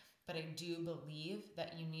consciousness, but I do believe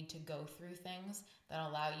that you need to go through things that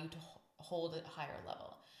allow you to hold a higher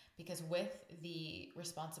level. Because with the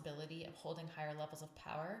responsibility of holding higher levels of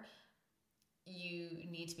power, you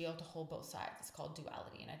need to be able to hold both sides. It's called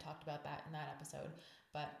duality. And I talked about that in that episode.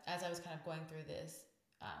 But as I was kind of going through this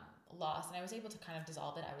loss, and I was able to kind of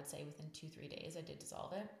dissolve it, I would say within 2-3 days, I did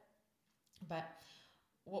dissolve it. But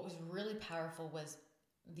what was really powerful was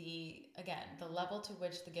the level to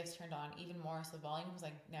which the gifts turned on even more. So the volume was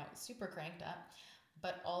like now super cranked up,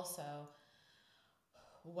 but also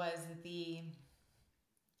was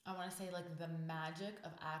I want to say like the magic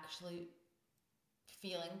of actually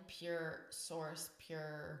feeling pure source,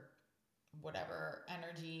 pure whatever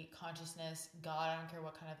energy, consciousness, God, I don't care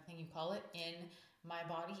what kind of thing you call it, in my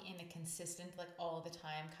body in a consistent, like all the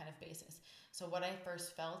time kind of basis. So what I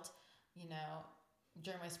first felt, you know,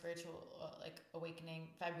 during my spiritual like awakening,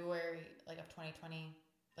 February like of 2020,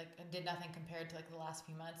 like I did nothing compared to like the last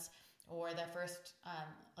few months, or that first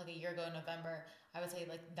like a year ago in November, I would say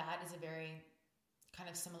like that is a very kind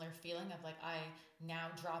of similar feeling of like I now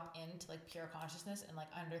drop into like pure consciousness in like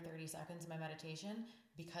under 30 seconds in my meditation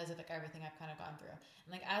because of like everything I've kind of gone through.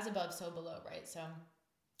 And like as above, so below, right? So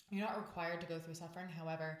you're not required to go through suffering.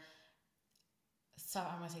 However, so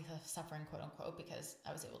I'm going to say suffering, quote unquote, because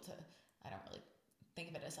I was able to, I don't really think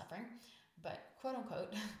of it as suffering, but quote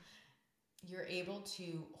unquote, you're able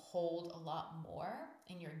to hold a lot more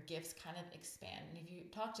and your gifts kind of expand. And if you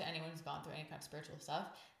talk to anyone who's gone through any kind of spiritual stuff,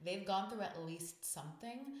 they've gone through at least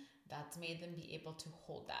something that's made them be able to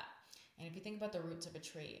hold that. And if you think about the roots of a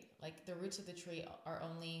tree, like the roots of the tree are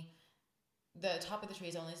only, the top of the tree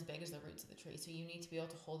is only as big as the roots of the tree. So you need to be able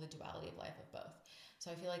to hold the duality of life of both.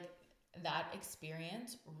 So I feel like that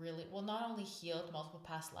experience really, well, not only healed multiple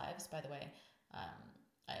past lives, by the way,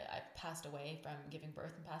 I passed away from giving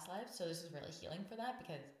birth in past lives. So this is really healing for that,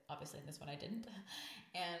 because obviously in this one I didn't.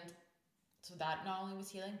 And so that not only was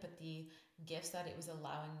healing, but the gifts that it was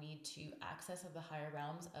allowing me to access of the higher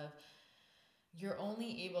realms of, you're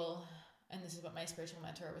only able, and this is what my spiritual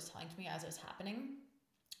mentor was telling to me as it was happening,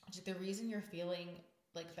 which is the reason you're feeling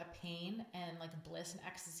like the pain and like bliss and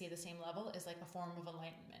ecstasy at the same level is like a form of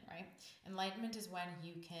enlightenment, right? Enlightenment is when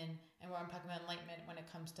you can, and where I'm talking about enlightenment when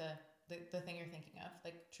it comes to the thing you're thinking of,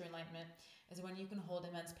 like true enlightenment, is when you can hold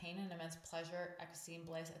immense pain and immense pleasure, ecstasy, and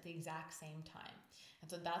bliss at the exact same time.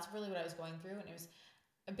 And so that's really what I was going through, and it was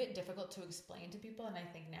a bit difficult to explain to people. And I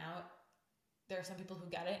think now there are some people who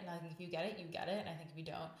get it, and I think if you get it, you get it. And I think if you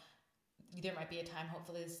don't, there might be a time,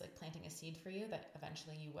 hopefully it's like planting a seed for you that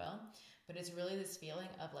eventually you will. But it's really this feeling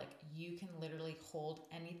of like you can literally hold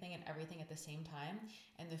anything and everything at the same time,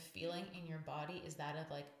 and the feeling in your body is that of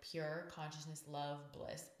like pure consciousness, love,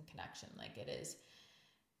 bliss, and connection. Like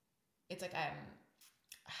it's like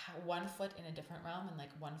I'm 1 foot in a different realm and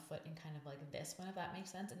like 1 foot in kind of like this one, if that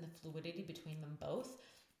makes sense. And the fluidity between them both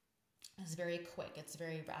is very quick, it's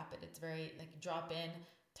very rapid, it's very like drop in,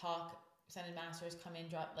 talk, ascended masters come in,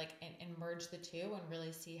 drop, like, and merge the two and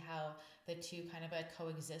really see how the two kind of like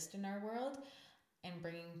coexist in our world, and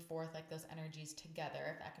bringing forth like those energies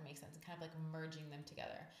together, if that can make sense, and kind of like merging them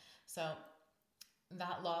together. So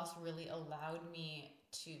that loss really allowed me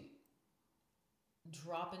to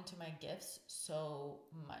drop into my gifts so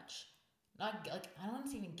much. Not like, I don't want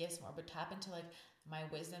to say even gifts more, but tap into like my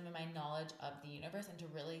wisdom and my knowledge of the universe, and to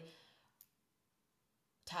really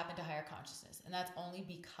tap into higher consciousness. And that's only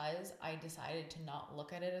because I decided to not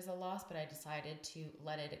look at it as a loss, but I decided to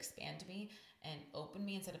let it expand me and open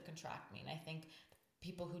me instead of contract me. And I think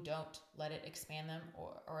people who don't let it expand them,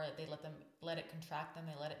 or they let it contract them,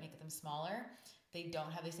 they let it make them smaller, they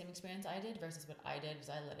don't have the same experience I did, versus what I did is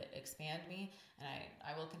I let it expand me. And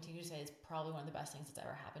I will continue to say it's probably one of the best things that's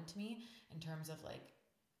ever happened to me in terms of like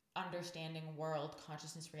understanding world,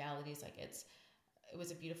 consciousness, realities. Like it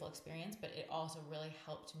was a beautiful experience, but it also really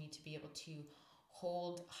helped me to be able to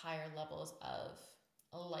hold higher levels of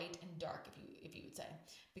light and dark, if you would say,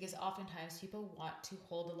 because oftentimes people want to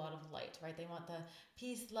hold a lot of light, right? They want the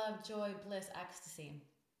peace, love, joy, bliss, ecstasy,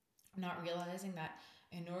 not realizing that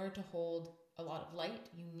in order to hold a lot of light,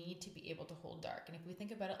 you need to be able to hold dark. And if we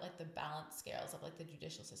think about it like the balance scales of like the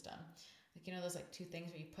judicial system, like, you know, those like two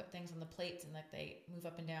things where you put things on the plates and like they move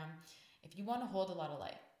up and down. If you want to hold a lot of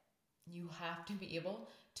light, you have to be able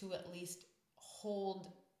to at least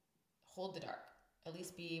hold the dark, at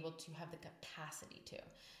least be able to have the capacity to.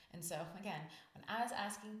 And so again, when I was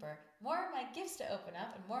asking for more of my gifts to open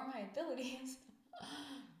up and more of my abilities,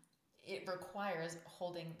 it requires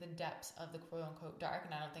holding the depths of the quote unquote dark.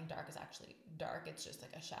 And I don't think dark is actually dark. It's just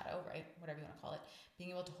like a shadow, right? Whatever you want to call it. Being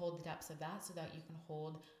able to hold the depths of that so that you can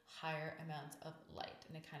hold higher amounts of light,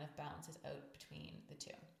 and it kind of balances out between the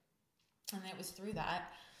two. And it was through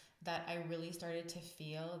that I really started to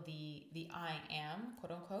feel the I am,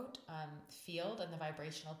 quote unquote, field and the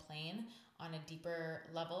vibrational plane on a deeper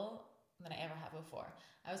level than I ever have before.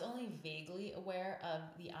 I was only vaguely aware of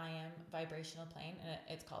the I am vibrational plane, and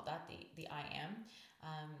it's called that, the I am.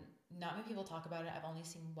 Not many people talk about it. I've only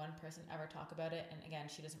seen one person ever talk about it, and again,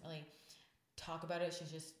 she doesn't really talk about it.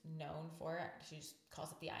 She's just known for it. She just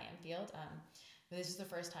calls it the I am field. But this is the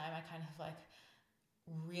first time I kind of like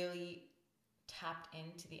really tapped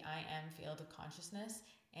into the I am field of consciousness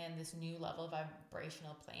and this new level of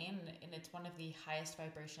vibrational plane. And it's one of the highest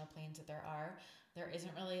vibrational planes that there are. There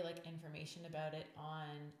isn't really like information about it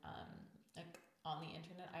on on the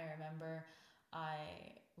internet. I remember I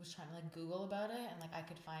was trying to like Google about it, and like I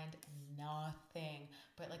could find nothing,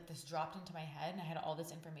 but like this dropped into my head and I had all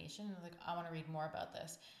this information and I was like, I want to read more about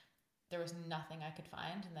this. There was nothing I could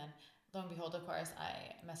find. And then lo and behold, of course,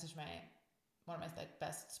 I messaged one of my like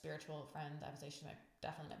best spiritual friends. I would say she's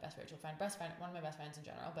definitely my best spiritual friend, one of my best friends in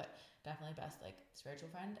general, but definitely best like spiritual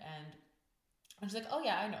friend. And she's like, oh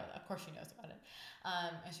yeah, I know, of course she knows about it.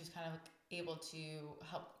 And she was kind of like able to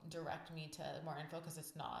help direct me to more info, because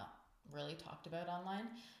it's not really talked about online,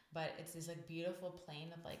 but it's this like beautiful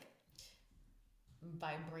plane of like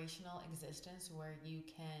vibrational existence where you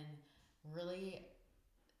can really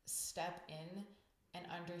step in and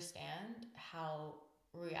understand how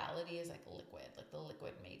reality is like liquid, like the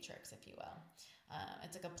liquid matrix, if you will.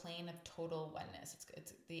 It's like a plane of total oneness.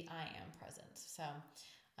 It's the I am presence. So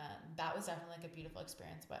that was definitely like a beautiful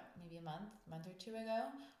experience, but maybe a month or two ago,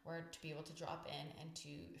 where to be able to drop in and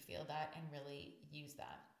to feel that and really use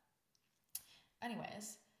that.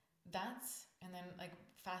 Anyways, and then like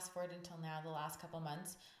fast forward until now, the last couple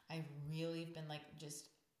months, I've really been like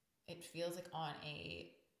it feels like on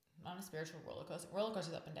a spiritual roller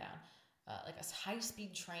coaster up and down. Like a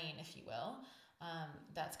high-speed train, if you will,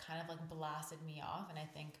 that's kind of like blasted me off. And I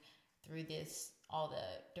think through all the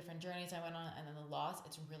different journeys I went on, and then the loss,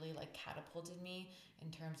 it's really like catapulted me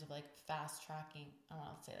in terms of like fast-tracking, I don't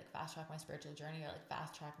want to say like fast-track my spiritual journey, or like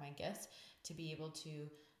fast-track my gifts, to be able to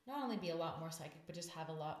not only be a lot more psychic, but just have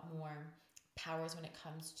a lot more powers when it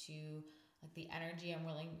comes to like the energy I'm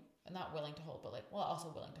not willing to hold, but like, well,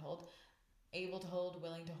 also willing to hold, able to hold,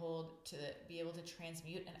 willing to hold, to be able to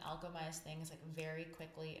transmute and alchemize things like very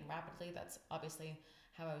quickly and rapidly. That's obviously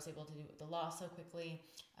how I was able to do the loss so quickly.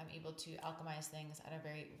 I'm able to alchemize things at a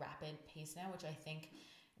very rapid pace now, which I think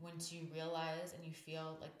once you realize and you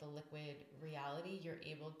feel like the liquid reality, you're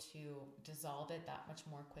able to dissolve it that much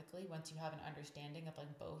more quickly once you have an understanding of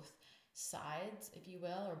like both sides, if you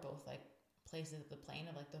will, or both like places of the plane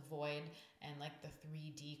of like the void and like the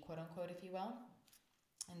 3D quote unquote, if you will.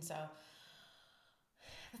 And so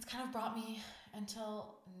that's kind of brought me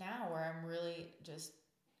until now where I'm really just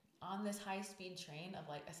on this high speed train of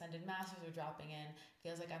like ascended masters are dropping in.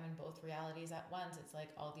 Feels like I'm in both realities at once. It's like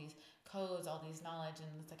all these codes, all these knowledge, and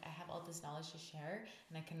it's like I have all this knowledge to share,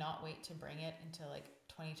 and I cannot wait to bring it into like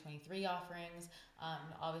 2023 offerings,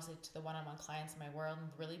 obviously to the one-on-one clients in my world, and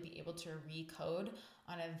really be able to recode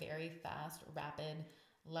on a very fast, rapid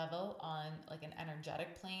level on like an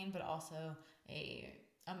energetic plane, but also a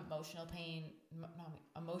emotional plane,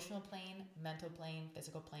 mental plane,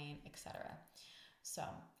 physical plane, etc. So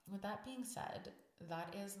with that being said,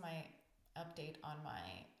 that is my update on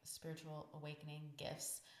my spiritual awakening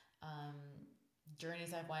gifts,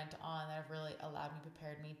 journeys I've went on that have really allowed me,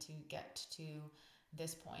 prepared me to get to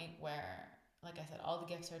this point where, like I said, all the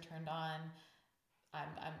gifts are turned on.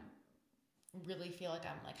 I'm really feel like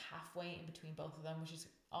I'm like halfway in between both of them, which is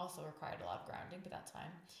also required a lot of grounding, but that's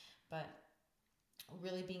fine. But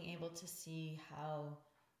really being able to see how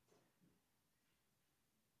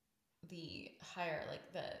the higher,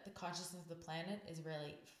 like the consciousness of the planet is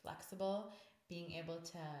really flexible, being able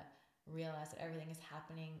to realize that everything is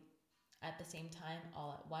happening at the same time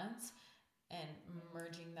all at once, and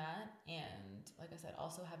merging that, and like I said,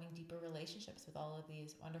 also having deeper relationships with all of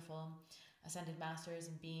these wonderful ascended masters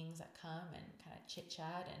and beings that come and kind of chit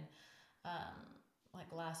chat. And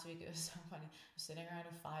like last week it was so funny, I was sitting around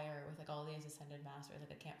a fire with like all these ascended masters,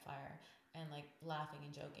 like a campfire, and like laughing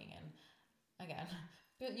and joking. And again,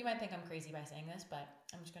 you might think I'm crazy by saying this, but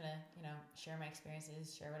I'm just gonna, share my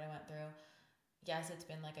experiences, share what I went through. Yes, it's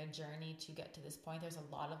been like a journey to get to this point. There's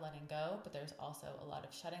a lot of letting go, but there's also a lot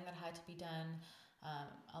of shedding that had to be done,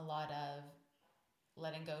 a lot of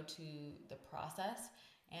letting go to the process.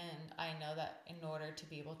 And I know that in order to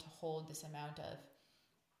be able to hold this amount of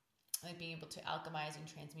like being able to alchemize and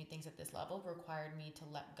transmute things at this level required me to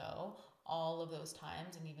let go all of those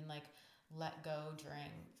times, and even like let go during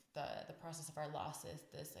the process of our losses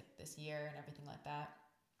this year and everything like that.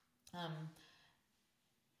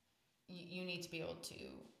 You need to be able to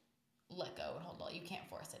let go and hold on. You can't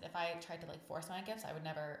force it. If I tried to like force my gifts, I would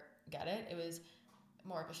never get it. It was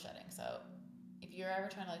more of a shedding. So if you're ever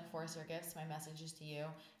trying to like force your gifts, my message is to you,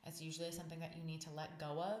 it's usually something that you need to let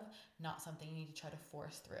go of, not something you need to try to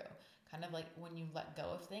force through. Kind of like when you let go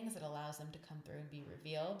of things, it allows them to come through and be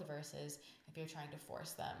revealed, versus if you're trying to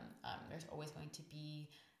force them, there's always going to be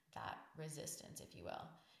that resistance, if you will.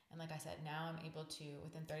 And like I said, now I'm able to,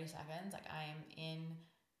 within 30 seconds, like I am in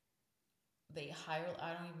the higher,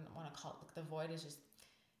 I don't even want to call it, like the void is just,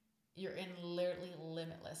 you're in literally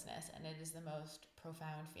limitlessness, and it is the most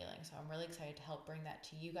profound feeling. So I'm really excited to help bring that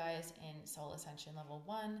to you guys in Soul Ascension Level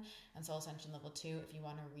 1 and Soul Ascension Level 2 if you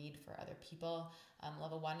want to read for other people.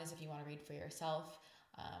 Level 1 is if you want to read for yourself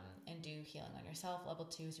and do healing on yourself. Level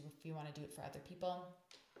 2 is if you want to do it for other people.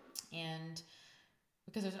 And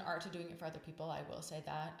because there's an art to doing it for other people, I will say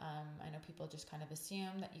that. I know people just kind of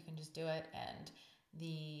assume that you can just do it, and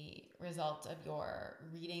the result of your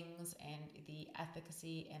readings and the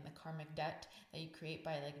efficacy and the karmic debt that you create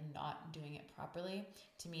by like not doing it properly,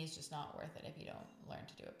 to me, is just not worth it if you don't learn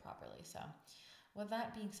to do it properly. So with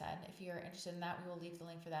that being said, if you're interested in that, we will leave the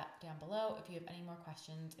link for that down below. If you have any more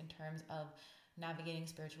questions in terms of navigating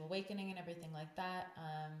spiritual awakening and everything like that,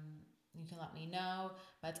 you can let me know.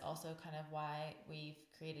 That's also kind of why we've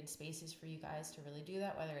created spaces for you guys to really do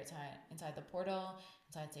that, whether it's inside the portal,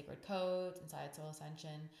 inside Sacred Codes, inside Soul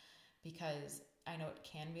Ascension, because I know it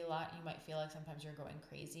can be a lot. You might feel like sometimes you're going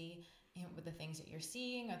crazy with the things that you're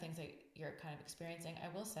seeing or things that you're kind of experiencing.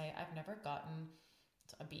 I will say I've never gotten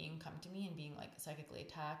a being come to me and being like psychically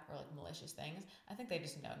attacked or like malicious things. I think they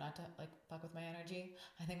just know not to like fuck with my energy.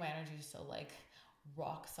 I think my energy is so like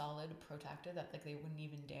rock solid protected that like they wouldn't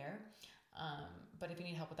even dare. But if you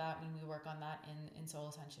need help with that, we work on that in Soul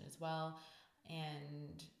Ascension as well.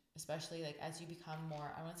 And especially like as you become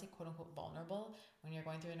more, I want to say quote unquote vulnerable, when you're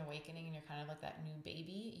going through an awakening and you're kind of like that new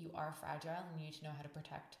baby, you are fragile and you need to know how to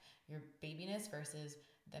protect your babiness versus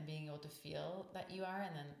them being able to feel that you are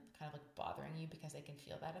and then kind of like bothering you because they can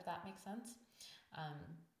feel that, if that makes sense.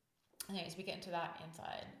 anyways, we get into that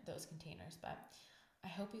inside those containers. But I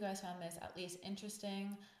hope you guys found this at least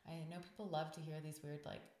interesting. I know people love to hear these weird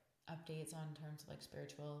like updates on terms of like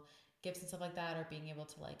spiritual gifts and stuff like that, or being able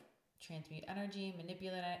to like transmute energy,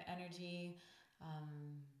 manipulate energy,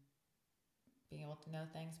 being able to know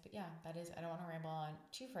things. But yeah, that is, I don't want to ramble on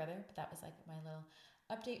too further, but that was like my little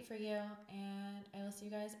update for you. And I will see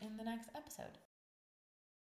you guys in the next episode.